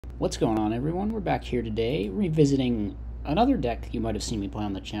What's going on, everyone? We're back here today revisiting another deck you might have seen me play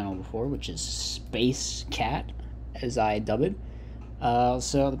on the channel before, which is Space Cat, as I dub it.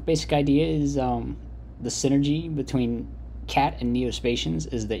 So the basic idea is the synergy between Cat and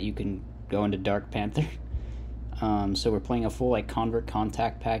Neo-Spacians is that you can go into Dark Panther. So we're playing a full Convert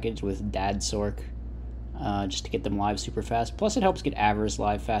Contact package with Dad Sork, just to get them live super fast. Plus it helps get Avarice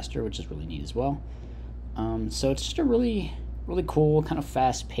live faster, which is really neat as well. So it's just a really cool, kind of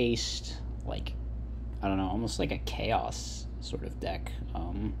fast-paced, I don't know, almost like a chaos sort of deck,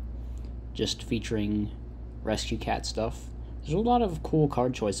 just featuring Rescue Cat stuff. There's a lot of cool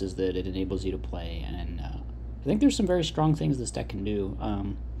card choices that it enables you to play, and I think there's some very strong things this deck can do.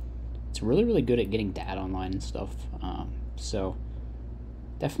 It's really good at getting Dad online and stuff, so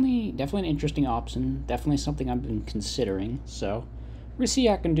definitely an interesting option, definitely something I've been considering, so we're going to see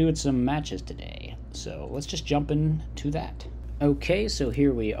how I can do with some matches today. So let's just jump into that. Okay, so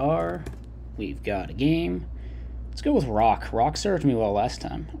here we are. We've got a game. Let's go with Rock. Rock served me well last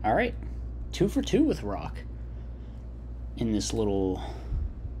time. Alright, 2 for 2 with Rock in this little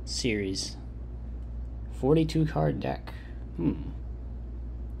series. 42 card deck. No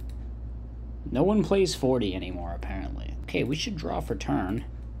one plays 40 anymore, apparently. Okay, we should draw for turn.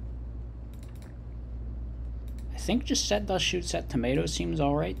 I think just set dust shoot, set tomato seems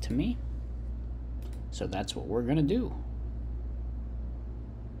alright to me. So that's what we're gonna do.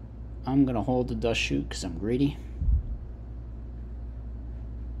 I'm gonna hold the dust shoot because I'm greedy.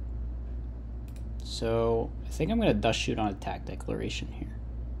 So I think I'm gonna dust shoot on attack declaration here.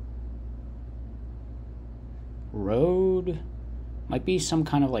 Road might be some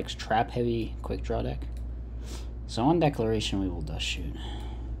kind of trap heavy quick draw deck. So on declaration we will dust shoot.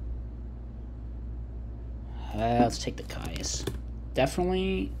 Let's take the Caius.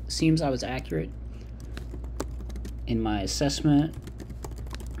 Definitely seems I was accurate in my assessment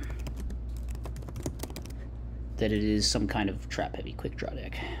that it is some kind of trap heavy quick draw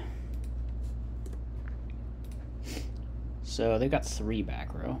deck. So they've got 3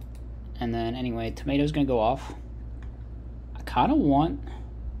 back row. And then anyway, tomato's gonna go off. I kinda want,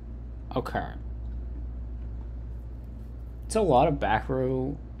 okay, it's a lot of back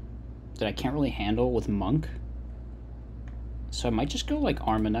row that I can't really handle with Monk. So I might just go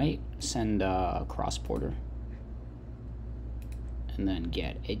Armonite, send Cross Porter, and then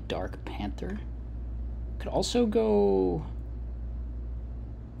get a Dark Panther. Could also go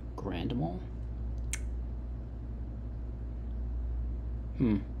Grandimal.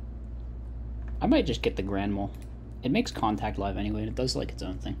 I might just get the Grandimal. It makes contact live anyway, and it does its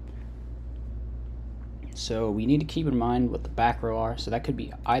own thing. So we need to keep in mind what the back row are. So that could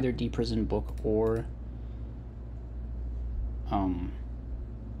be either Deprison Book or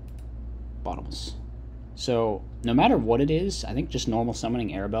Bottomless. So no matter what it is, I think just normal summoning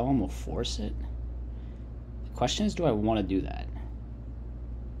Arabellum will force it. The question is, do I want to do that?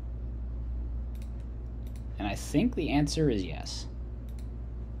 And I think the answer is yes.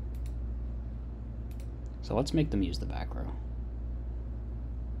 So let's make them use the back row.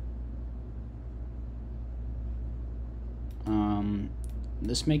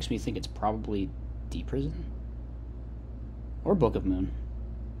 This makes me think it's probably Deprison or Book of Moon.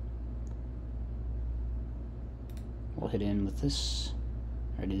 We'll hit in with this.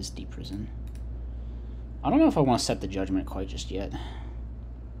 Or it is Deprison. I don't know if I want to set the judgment quite just yet.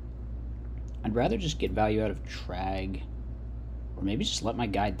 I'd rather just get value out of Trag, or maybe just let my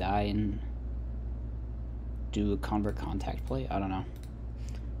guy die and do a Convert Contact play. I don't know.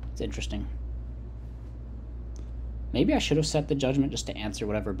 It's interesting. Maybe I should have set the judgment just to answer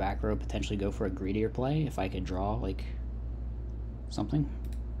whatever back row, potentially go for a greedier play if I could draw something.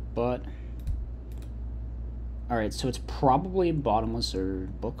 But alright, so it's probably Bottomless or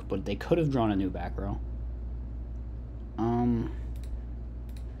Book, but they could have drawn a new back row.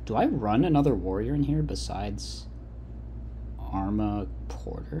 Do I run another warrior in here besides Arma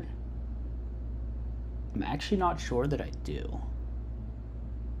Porter? I'm actually not sure that I do.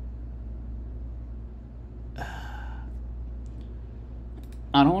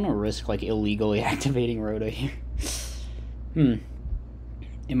 I don't want to risk illegally activating Rhoda here.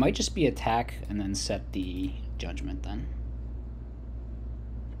 It might just be attack and then set the judgment then.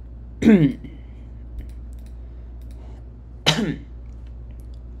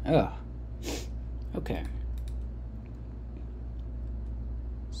 Oh, okay.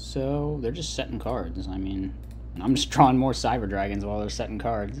 So they're just setting cards. I mean, I'm just drawing more Cyber Dragons while they're setting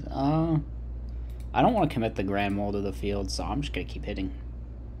cards. I don't want to commit the Grand Mole to the field, so I'm just gonna keep hitting.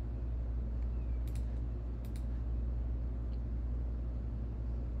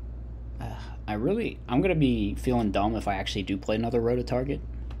 I'm gonna be feeling dumb if I actually do play another Rhoda target.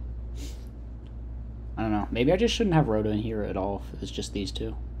 I don't know. Maybe I just shouldn't have Rhoda in here at all if it was just these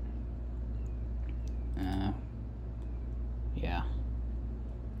two. Yeah.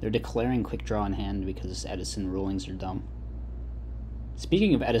 They're declaring quick draw in hand because Edison rulings are dumb.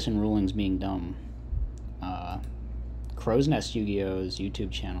 Speaking of Edison rulings being dumb, Crow's Nest Yu-Gi-Oh's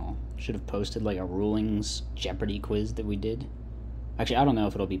YouTube channel should have posted like a rulings Jeopardy quiz that we did. Actually, I don't know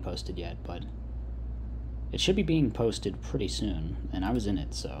if it'll be posted yet, but it should be being posted pretty soon, and I was in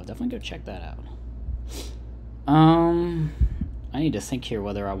it, so definitely go check that out. I need to think here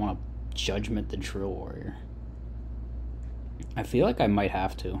whether I want to Judgment the Drill Warrior. I feel like I might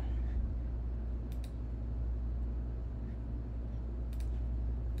have to.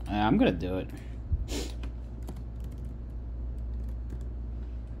 I'm gonna do it.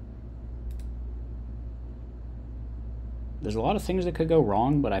 There's a lot of things that could go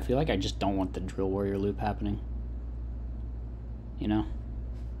wrong, but I feel like I just don't want the Drill Warrior loop happening. You know?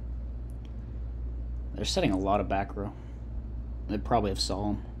 They're setting a lot of back row. They probably have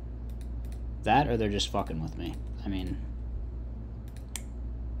Solemn. That, or they're just fucking with me. I mean...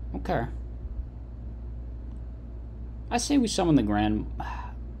 Okay. I say we summon the Grand...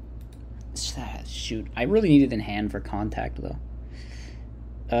 Shoot. I really need it in hand for contact, though.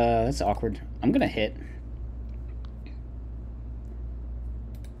 That's awkward. I'm gonna hit.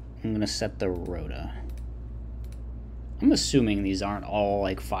 I'm gonna set the Rhoda. I'm assuming these aren't all,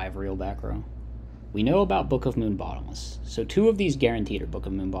 like, 5 real back row. We know about Book of Moon Bottomless. So 2 of these guaranteed are Book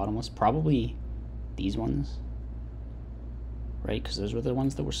of Moon Bottomless. Probably these ones. Right? Because those were the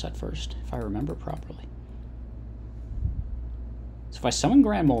ones that were set first, if I remember properly. So if I summon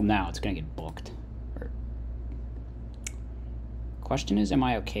Grand Mole now, it's going to get booked. Question is, am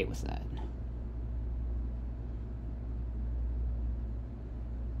I okay with that?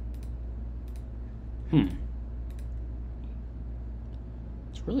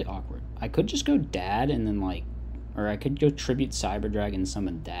 It's really awkward. I could just go Dad and then, like... Or I could go Tribute Cyber Dragon,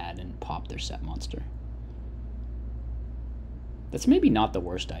 summon Dad, and pop their set monster. That's maybe not the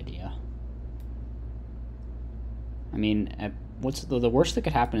worst idea. I mean, what's the worst that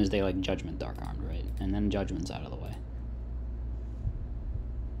could happen is they, like, Judgment Dark Armed, right? And then Judgment's out of the way.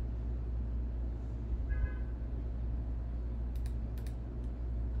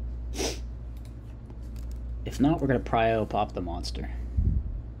 If not, we're gonna Prio pop the monster.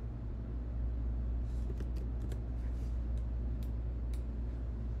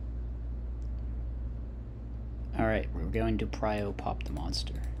 Alright, we're going to Prio pop the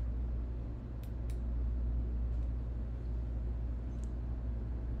monster.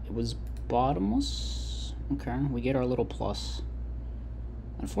 It was bottomless. Okay, we get our little plus.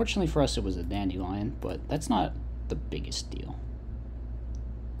 Unfortunately for us, it was a Dandelion, but that's not the biggest deal.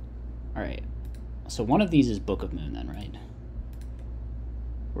 Alright, so one of these is Book of Moon then, right?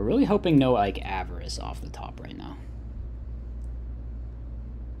 We're really hoping no, like, Avarice off the top right now.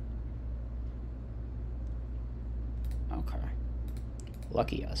 Okay.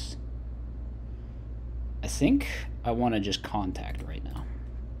 Lucky us. I think I want to just contact right now.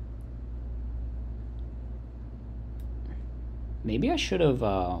 Maybe I should have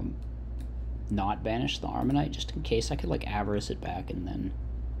not banished the Armonite just in case I could, like, Avarice it back and then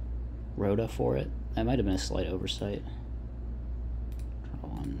Rhoda for it. That might have been a slight oversight. Draw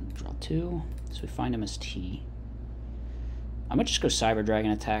 1, draw 2. So we find him as T. I might just go Cyber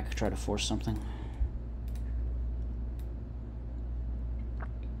Dragon attack, try to force something.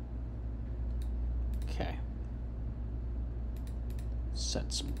 Okay.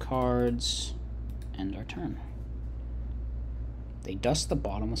 Set some cards. End our turn. They dust the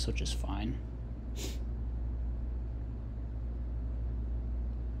Bottomless, which is fine.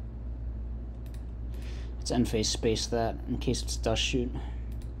 Let's end phase space that in case it's Dust Shoot.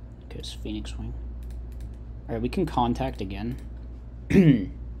 Because Phoenix Wing. Alright, we can contact again.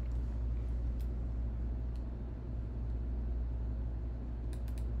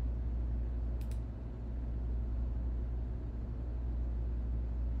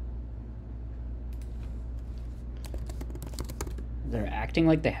 They're acting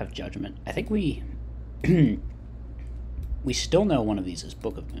like they have Judgment. I think we... we still know one of these is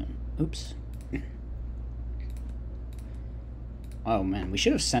Book of Moon. Oops. Oh man, we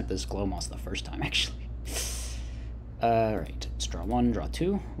should have sent this Glowmoss the first time, actually. Alright, let's draw 1, draw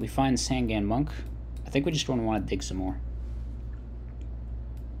 2. We find Sangan Monk. I think we just want to dig some more.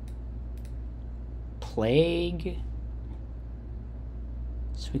 Plague.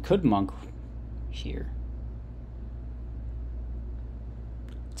 So we could Monk here.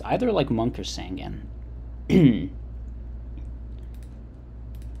 It's either like Monk or Sangan. I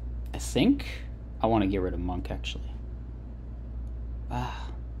think I want to get rid of Monk, actually.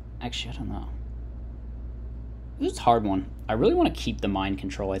 Actually, I don't know. This is a hard one. I really want to keep the mind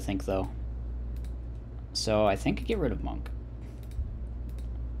control, I think, though. So I think I get rid of Monk.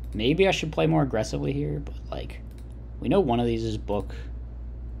 Maybe I should play more aggressively here, but, like, we know one of these is Book.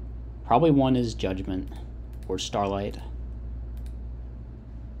 Probably one is Judgment or Starlight. It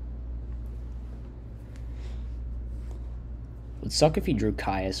would suck if he drew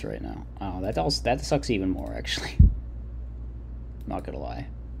Caius right now. Oh, that sucks even more, actually. Not gonna lie.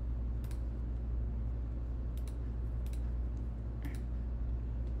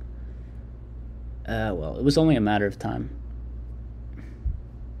 Well, it was only a matter of time.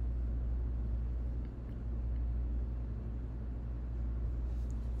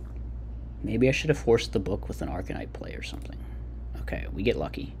 Maybe I should have forced the Book with an Arcanite play or something. Okay, we get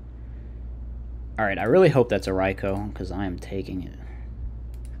lucky. Alright, I really hope that's a Raikou, because I am taking it.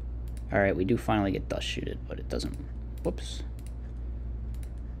 Alright, we do finally get Dust Shooted, but it doesn't... Whoops.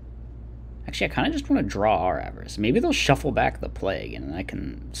 Actually, I kind of just want to draw our Avarice. Maybe they'll shuffle back the Plague, and I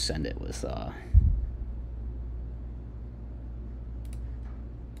can send it with...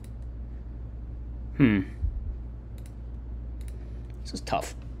 This is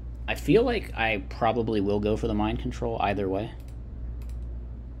tough. I feel like I probably will go for the Mind Control either way.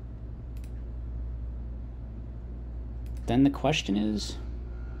 Then the question is,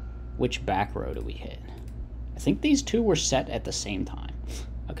 which back row do we hit? I think these two were set at the same time.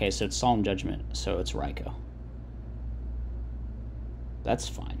 Okay, so it's Solemn Judgment, so it's Raikou. That's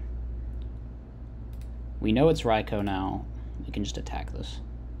fine. We know it's Raikou now. We can just attack this.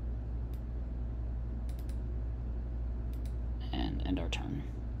 And end our turn.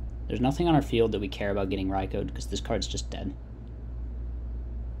 There's nothing on our field that we care about getting Raikou because this card's just dead.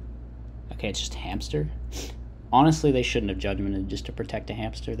 Okay, it's just Hamster. Honestly, they shouldn't have Judgmented just to protect a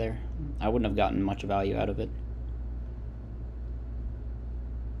Hamster there. I wouldn't have gotten much value out of it.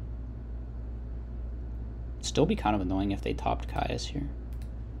 It'd still be kind of annoying if they topped Caius here.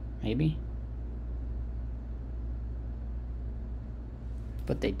 Maybe.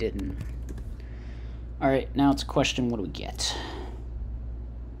 But they didn't. Alright, now it's a question, what do we get?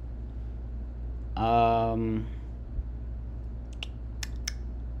 So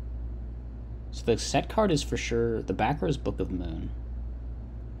the set card is for sure, the back row is Book of Moon.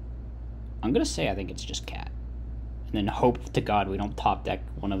 I'm gonna say I think it's just Cat. And then hope to God we don't top deck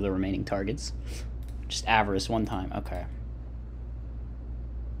one of the remaining targets. Just Avarice one time, okay.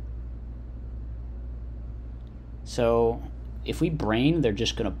 So, if we Brain, they're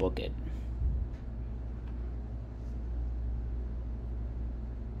just gonna book it.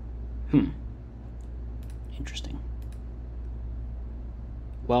 Interesting.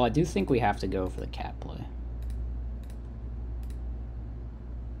 Well, I do think we have to go for the Cat play.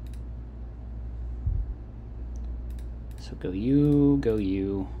 So go you, go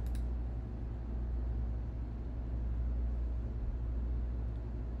you.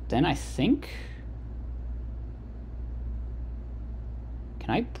 Then I think... Can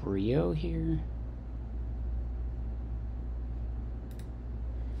I Brio here?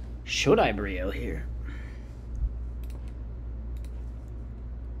 Should I Brio here?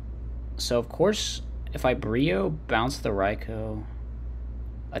 So, of course, if I Brio, bounce the Raikou,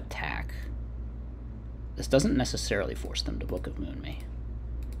 attack. This doesn't necessarily force them to Book of Moon me.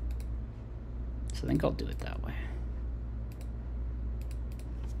 So I think I'll do it that way.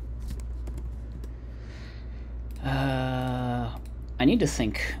 I need to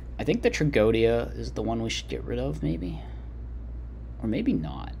think. I think the Tragodia is the one we should get rid of, maybe? Or maybe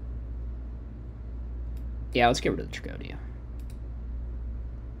not. Yeah, let's get rid of the Tragodia.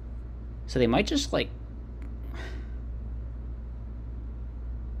 So they might just, like...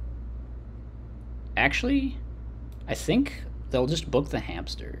 Actually, I think they'll just book the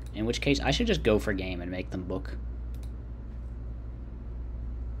Hamster. In which case, I should just go for game and make them book.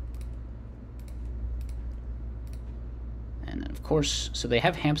 And then, of course, so they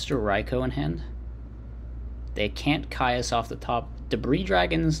have Hamster Raikou in hand. They can't Caius off the top. Debris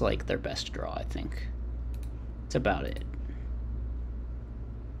Dragon's, like, their best draw, I think. That's about it.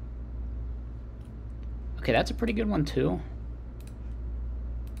 Okay, that's a pretty good one, too.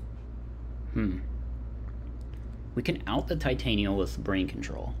 We can out the Titanial with Brain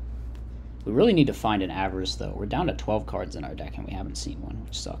Control. We really need to find an Avarice, though. We're down to 12 cards in our deck, and we haven't seen one,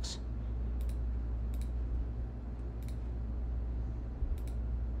 which sucks.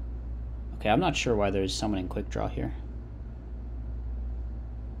 Okay, I'm not sure why there's summoning Quick Draw here.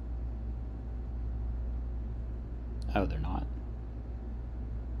 Oh, they're not.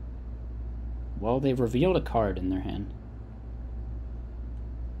 Well, they've revealed a card in their hand.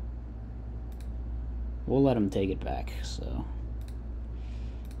 We'll let them take it back, so...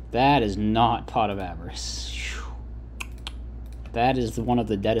 That is not Pot of Avarice. Whew. That is one of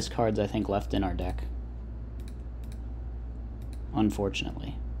the deadest cards I think left in our deck.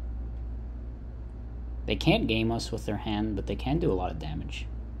 Unfortunately. They can't game us with their hand, but they can do a lot of damage.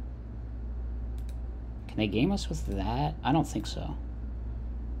 Can they game us with that? I don't think so.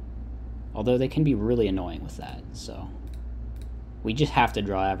 Although they can be really annoying with that, so... We just have to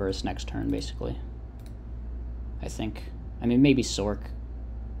draw Avarice next turn, basically. I think. I mean, maybe Sork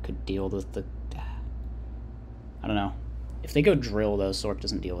could deal with the... I don't know. If they go Drill, though, Sork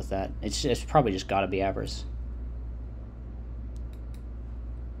doesn't deal with that. It's probably just gotta be Avarice.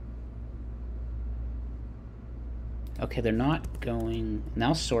 Okay, they're not going...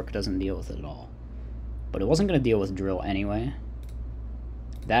 Now Sork doesn't deal with it at all. But it wasn't going to deal with Drill anyway.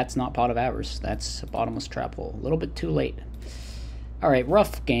 That's not Pot of Avarice. That's a Bottomless Trap Hole. A little bit too late. Alright,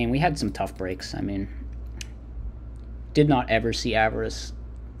 rough game. We had some tough breaks. I mean, did not ever see Avarice.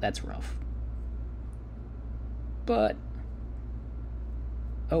 That's rough. But,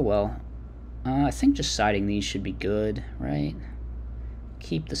 oh well. I think just siding these should be good, right?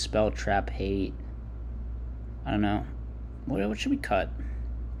 Keep the Spell Trap Hate. I don't know. What should we cut?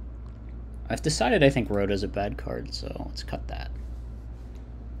 I've decided I think Rhoda's a bad card, so let's cut that.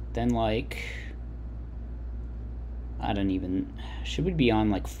 Then, like... I don't even... Should we be on,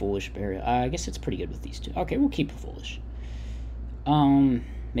 like, Foolish Burial? I guess it's pretty good with these two. Okay, we'll keep Foolish.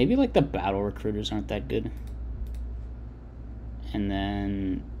 Maybe, like, the Battle Recruiters aren't that good. And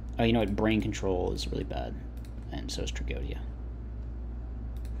then... Oh, you know what? Brain Control is really bad. And so is Tragodia.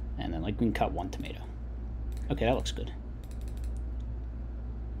 And then, like, we can cut one tomato. Okay, that looks good.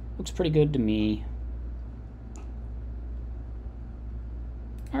 Looks pretty good to me.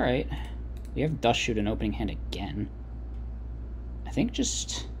 Alright. We have Dust Shoot and Opening Hand again. I think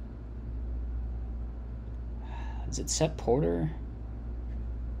just... Is it set Porter?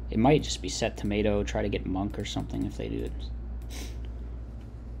 It might just be set Tomato, try to get Monk or something if they do it.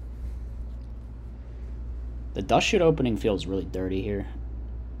 The Dust Shoot opening feels really dirty here.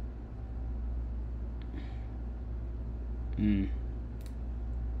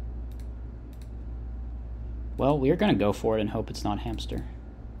 Well, we're gonna go for it and hope it's not Hamster.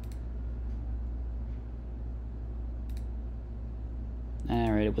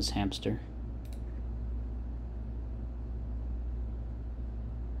 Alright, it was Hamster.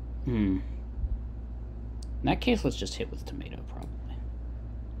 In that case, let's just hit with Tomato, probably.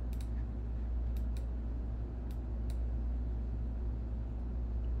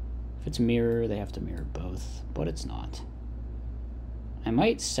 If it's Mirror, they have to mirror both, but it's not. I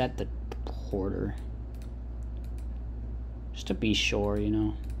might set the Porter. Just to be sure, you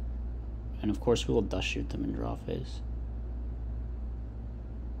know. And of course we will Dust Shoot them in draw phase.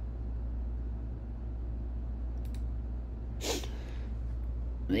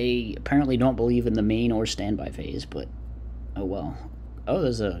 They apparently don't believe in the main or standby phase, but oh well. Oh,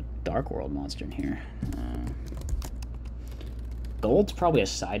 there's a Dark World monster in here. Gold's probably a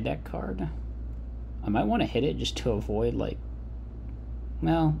side deck card. I might want to hit it just to avoid, like...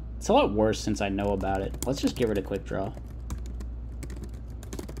 Well, it's a lot worse since I know about it. Let's just give it a quick draw.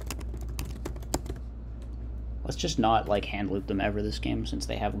 Let's just not, like, hand loop them ever this game since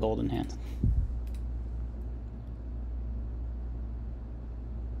they have gold in hand.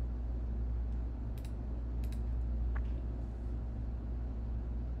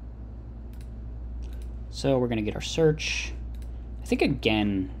 So we're going to get our search. I think,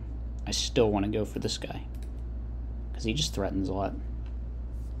 again, I still want to go for this guy. Because he just threatens a lot.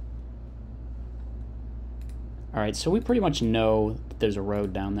 Alright, so we pretty much know that there's a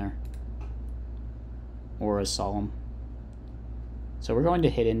road down there. Or a Solemn. So we're going to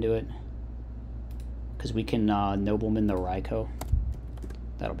hit into it. Because we can Nobleman the Raikou.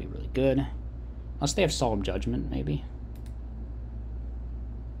 That'll be really good. Unless they have Solemn Judgment, maybe.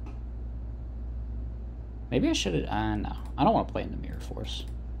 Maybe I should have... no. I don't want to play in the Mirror Force.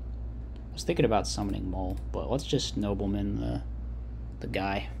 I was thinking about summoning Mole, but let's just Nobleman the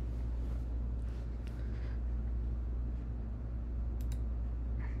guy.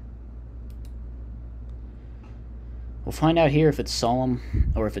 We'll find out here if it's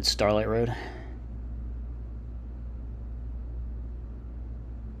Solemn or if it's Starlight Road.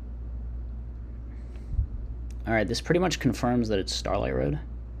 Alright, this pretty much confirms that it's Starlight Road.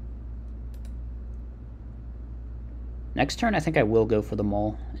 Next turn, I think I will go for the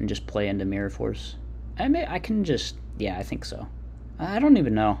Mole and just play into Mirror Force. I can just... Yeah, I think so. I don't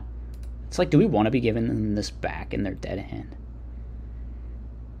even know. It's like, do we want to be giving them this back in their dead hand?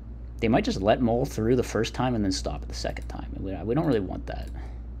 They might just let Mole through the first time and then stop it the second time. We don't really want that.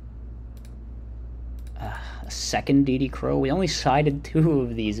 A second DD Crow? We only sided 2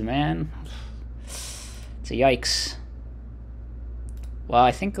 of these, man. It's a yikes. Well,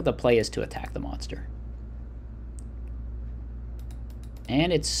 I think the play is to attack the monster.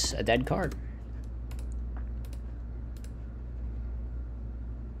 And it's a dead card.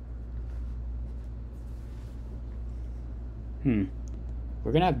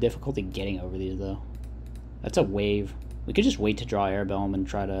 We're gonna have difficulty getting over these, though. That's a wave. We could just wait to draw Airbellum and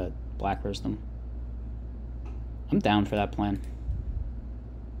try to Black Rose them. I'm down for that plan.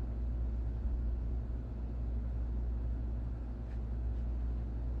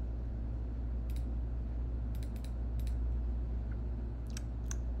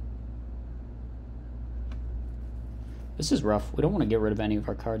 This is rough. We don't want to get rid of any of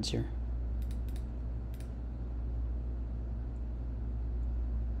our cards here.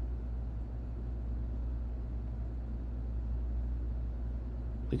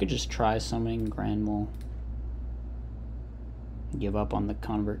 We could just try summoning Granmole. Give up on the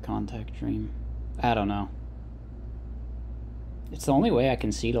Convert Contact Dream. I don't know. It's the only way I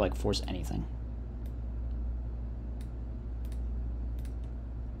can see to like force anything.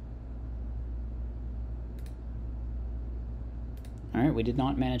 Alright, we did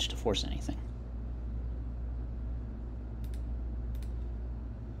not manage to force anything.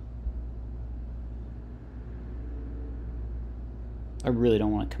 I really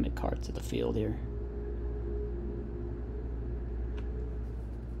don't want to commit cards to the field here.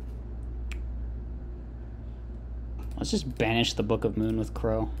 Let's just banish the Book of Moon with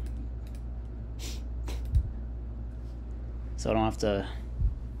Crow. So I don't have to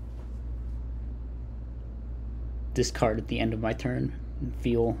discard at the end of my turn and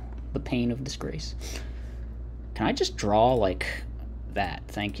feel the pain of disgrace. Can I just draw like that?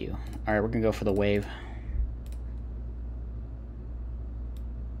 Thank you. Alright, we're gonna go for the wave.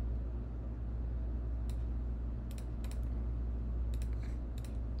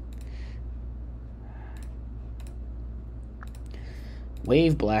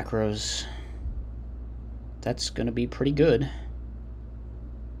 Wave Black Rose. That's gonna be pretty good.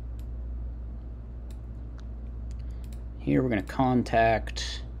 Here we're gonna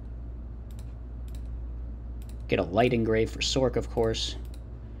contact. Get a light engrave for Sork, of course.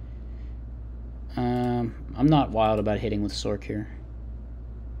 I'm not wild about hitting with Sork here.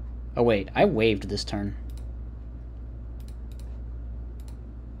 Oh wait, I waved this turn.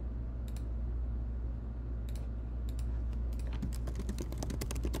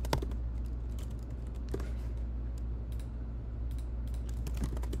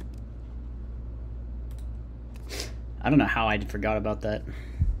 I don't know how I forgot about that.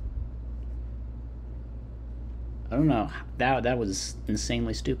 I don't know. That was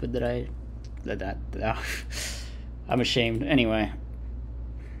insanely stupid that I... That I'm ashamed. Anyway.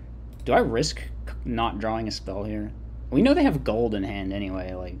 Do I risk not drawing a spell here? We know they have gold in hand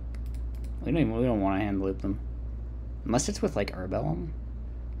anyway. Like, we don't want to hand loop them. Unless it's with, like, Airbellum.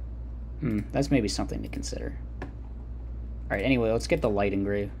 That's maybe something to consider. Alright, anyway, let's get the light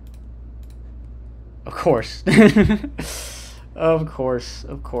engrave. Of course. Of course,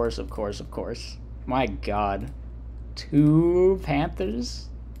 of course, of course, of course. My god. 2 Panthers?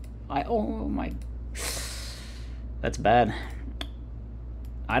 Oh my... That's bad.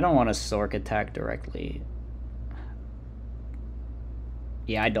 I don't want to Sork attack directly.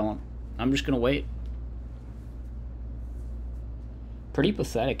 Yeah, I don't. I'm just gonna wait. Pretty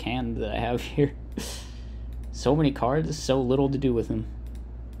pathetic hand that I have here. So many cards, so little to do with them.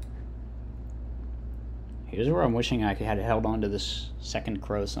 Here's where I'm wishing I had held on to this second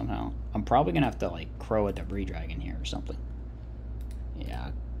Crow somehow. I'm probably gonna have to like Crow a Debris Dragon here or something.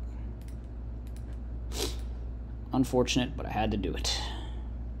 Yeah. Unfortunate, but I had to do it.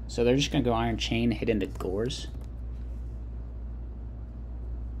 So they're just gonna go Iron Chain, hit into Gores.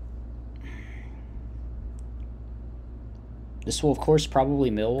 This will of course probably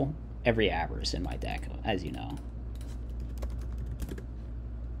mill every Avarice in my deck, as you know.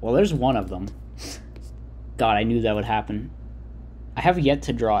 Well, there's one of them. God, I knew that would happen. I have yet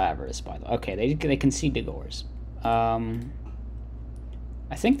to draw Avarice, by the way. Okay, they concede to Gores. I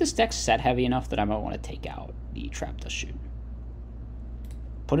think this deck's set heavy enough that I might want to take out the Trap Dust Shoot.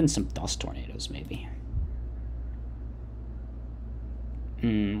 Put in some Dust Tornadoes, maybe.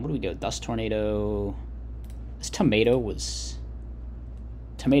 What do we go? Dust Tornado. This Tomato was...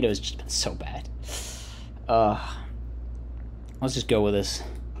 Tomato's just been so bad. Let's just go with this.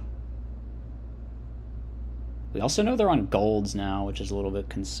 We also know they're on golds now, which is a little bit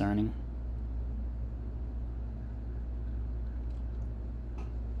concerning.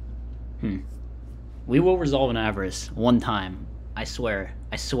 We will resolve an Avarice one time. I swear.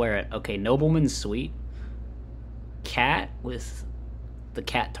 I swear it. Okay, Nobleman's Suite. Cat with the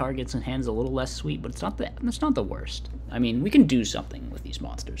cat targets and hands a little less sweet, but it's not the worst. I mean, we can do something with these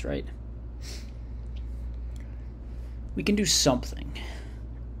monsters, right? We can do something.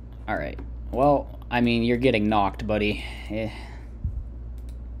 Alright. Well, I mean, you're getting knocked, buddy.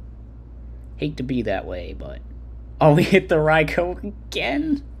 Hate to be that way, but... Oh, we hit the Raikou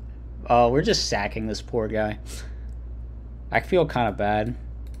again? Oh, we're just sacking this poor guy. I feel kind of bad.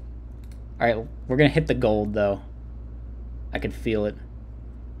 Alright, we're gonna hit the gold, though. I can feel it.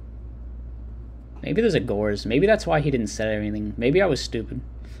 Maybe there's a Gores. Maybe that's why he didn't set anything. Maybe I was stupid.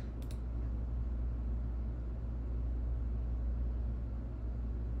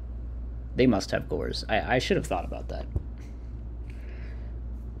 They must have Gores. I should have thought about that.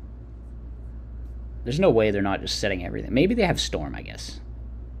 There's no way they're not just setting everything. Maybe they have Storm, I guess.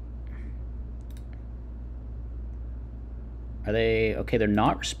 Are they... Okay, they're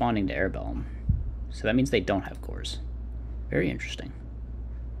not responding to Air Bellum. So that means they don't have Gores. Very interesting.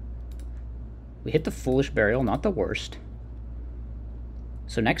 We hit the Foolish Burial, not the worst.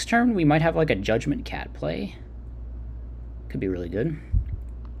 So next turn, we might have like a Judgment Cat play. Could be really good.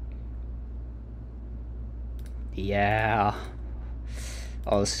 Yeah.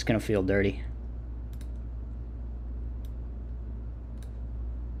 Oh, this is going to feel dirty.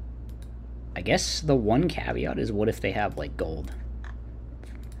 I guess the one caveat is what if they have, like, gold?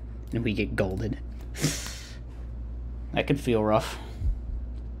 And we get golded. That could feel rough.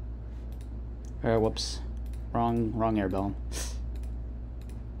 Whoops. Wrong Air Bellum.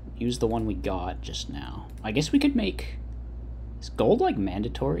 Use the one we got just now. I guess we could make... Is gold, like,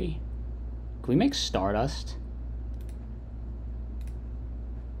 mandatory? Can we make Stardust?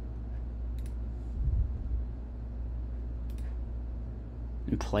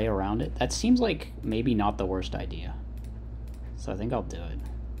 And play around it? That seems like maybe not the worst idea. So I think I'll do it.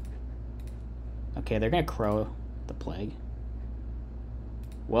 Okay, they're gonna Crow the Plague.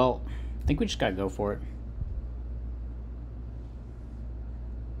 Well, I think we just gotta go for it.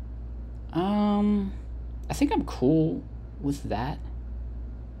 I think I'm cool with that.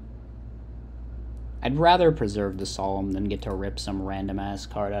 I'd rather preserve the Solemn than get to rip some random-ass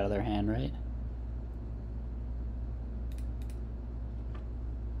card out of their hand, right?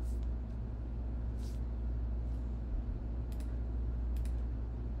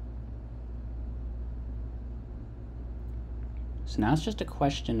 So now it's just a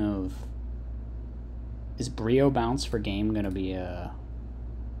question of, is Brio Bounce for game going to be a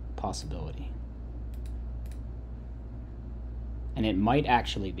possibility? And it might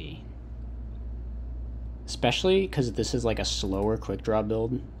actually be. Especially because this is like a slower quick draw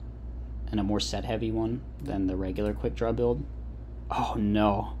build and a more set heavy one than the regular quick draw build. Oh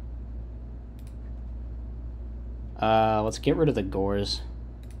no. Let's get rid of the Gores.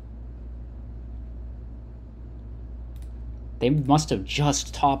 They must have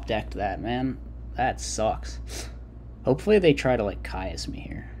just top decked that, man. That sucks. Hopefully they try to, like, Caius me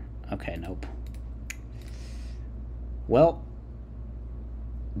here. Okay, nope. Well,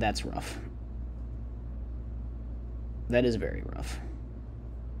 that's rough. That is very rough.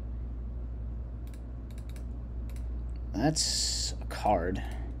 That's a card.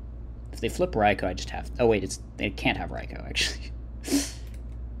 If they flip Raikou, I just have... Oh, wait, they can't have Raikou, actually.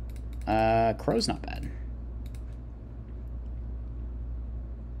 Crow's not bad.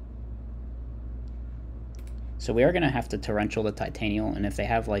 So we are going to have to Torrential the Titanial, and if they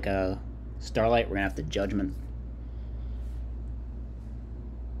have like a Starlight, we're going to have to Judgment.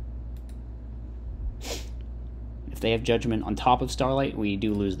 If they have Judgment on top of Starlight, we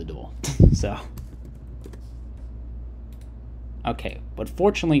do lose the duel. So. Okay, but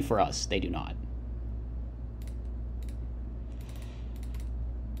fortunately for us, they do not.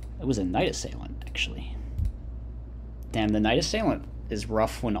 It was a Night Assailant, actually. Damn, the Night Assailant is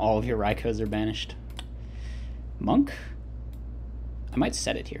rough when all of your Raikous are banished. Monk? I might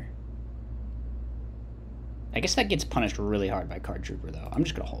set it here. I guess that gets punished really hard by Card Trooper, though. I'm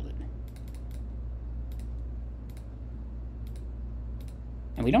just going to hold it.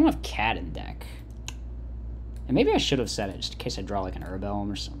 And we don't have Cat in deck. And maybe I should have set it just in case I draw like an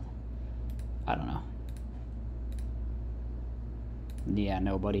Urbellum or something. I don't know. Yeah,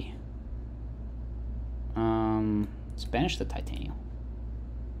 nobody. Let's banish the Titanium.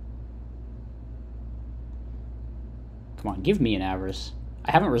 Come on, give me an Avarice.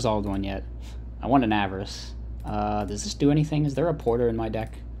 I haven't resolved one yet. I want an Avarice. Does this do anything? Is there a Porter in my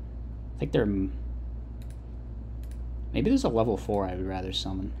deck? I think there... Maybe there's a level 4 I would rather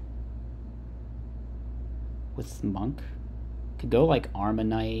summon. With Monk? Could go like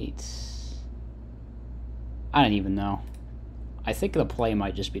Armonite. I don't even know. I think the play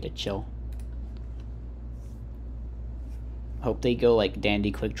might just be to chill. Hope they go like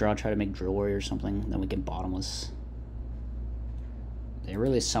Dandy Quick Draw, try to make Drill Warrior or something, then we get Bottomless. They're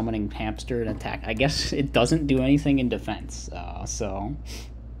really summoning Hamster and attack. I guess it doesn't do anything in defense, so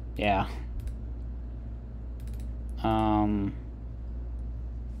yeah.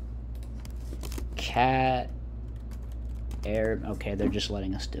 Cat, air. Okay, they're just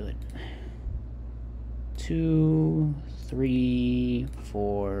letting us do it. 2, 3,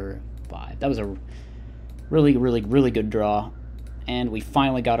 4, 5. That was a really, really, really good draw, and we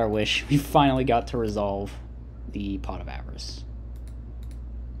finally got our wish. We finally got to resolve the Pot of Avarice.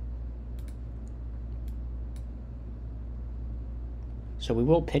 So we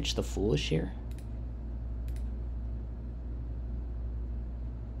will pitch the Foolish here.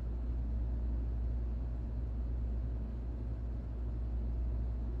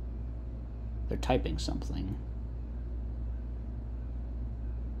 They're typing something.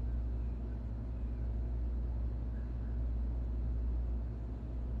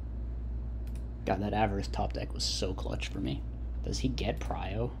 God, that Avarice top deck was so clutch for me. Does he get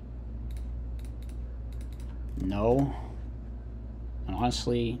Prio? No. And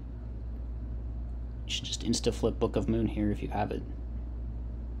honestly, you should just insta-flip Book of Moon here if you have it.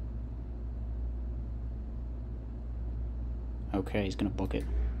 Okay, he's gonna book it.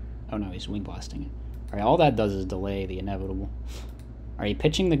 Oh no, he's Wing Blasting it. Alright, all that does is delay the inevitable. Are you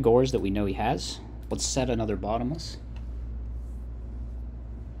pitching the Gores that we know he has? Let's set another Bottomless.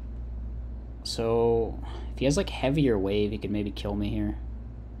 So, if he has like heavier wave, he could maybe kill me here.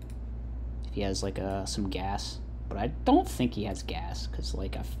 If he has like some gas. But I don't think he has gas, because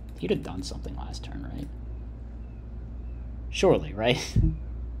like he'd have done something last turn, right? Surely, right?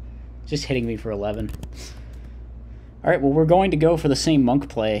 Just hitting me for 11. Alright, well, we're going to go for the same Monk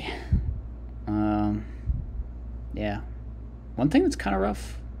play. Yeah. One thing that's kind of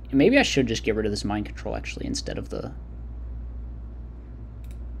rough, maybe I should just get rid of this Mind Control, actually, instead of the...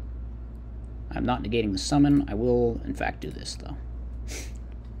 I'm not negating the summon. I will, in fact, do this, though.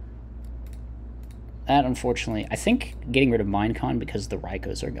 That, unfortunately, I think getting rid of Minecon because the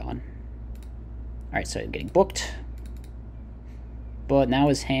Raikos are gone. Alright, so I'm getting booked. But now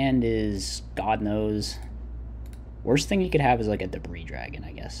his hand is, God knows. Worst thing he could have is like a Debris Dragon,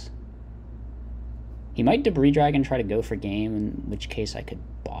 I guess. He might Debris Dragon try to go for game, in which case I could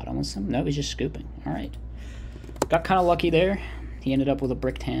Bottomless him. No, he's just scooping. Alright. Got kind of lucky there. He ended up with a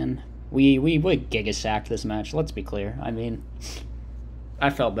bricked hand. We Giga sacked this match, let's be clear. I mean, I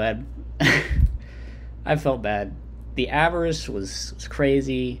felt bad. I felt bad. The Avarice was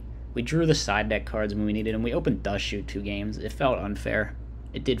crazy. We drew the side deck cards when we needed them. We opened Dust Shoot 2 games. It felt unfair.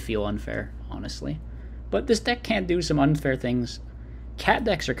 It did feel unfair, honestly. But this deck can do some unfair things. Cat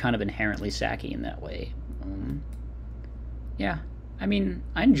decks are kind of inherently sacky in that way. Yeah, I mean,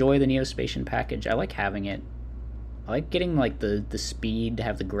 I enjoy the Neo-Spacian package. I like having it. I like getting like the speed to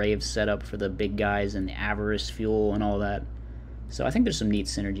have the Graves set up for the big guys and the Avarice fuel and all that. So I think there's some neat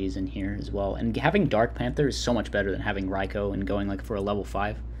synergies in here as well. And having Dark Panther is so much better than having Raikou and going like for a level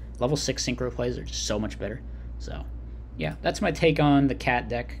 5. Level 6 synchro plays are just so much better. So yeah, that's my take on the Cat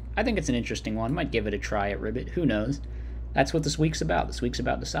deck. I think it's an interesting one. Might give it a try at Ribbit. Who knows? That's what this week's about. This week's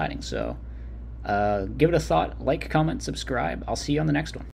about deciding. So give it a thought. Like, comment, subscribe. I'll see you on the next one.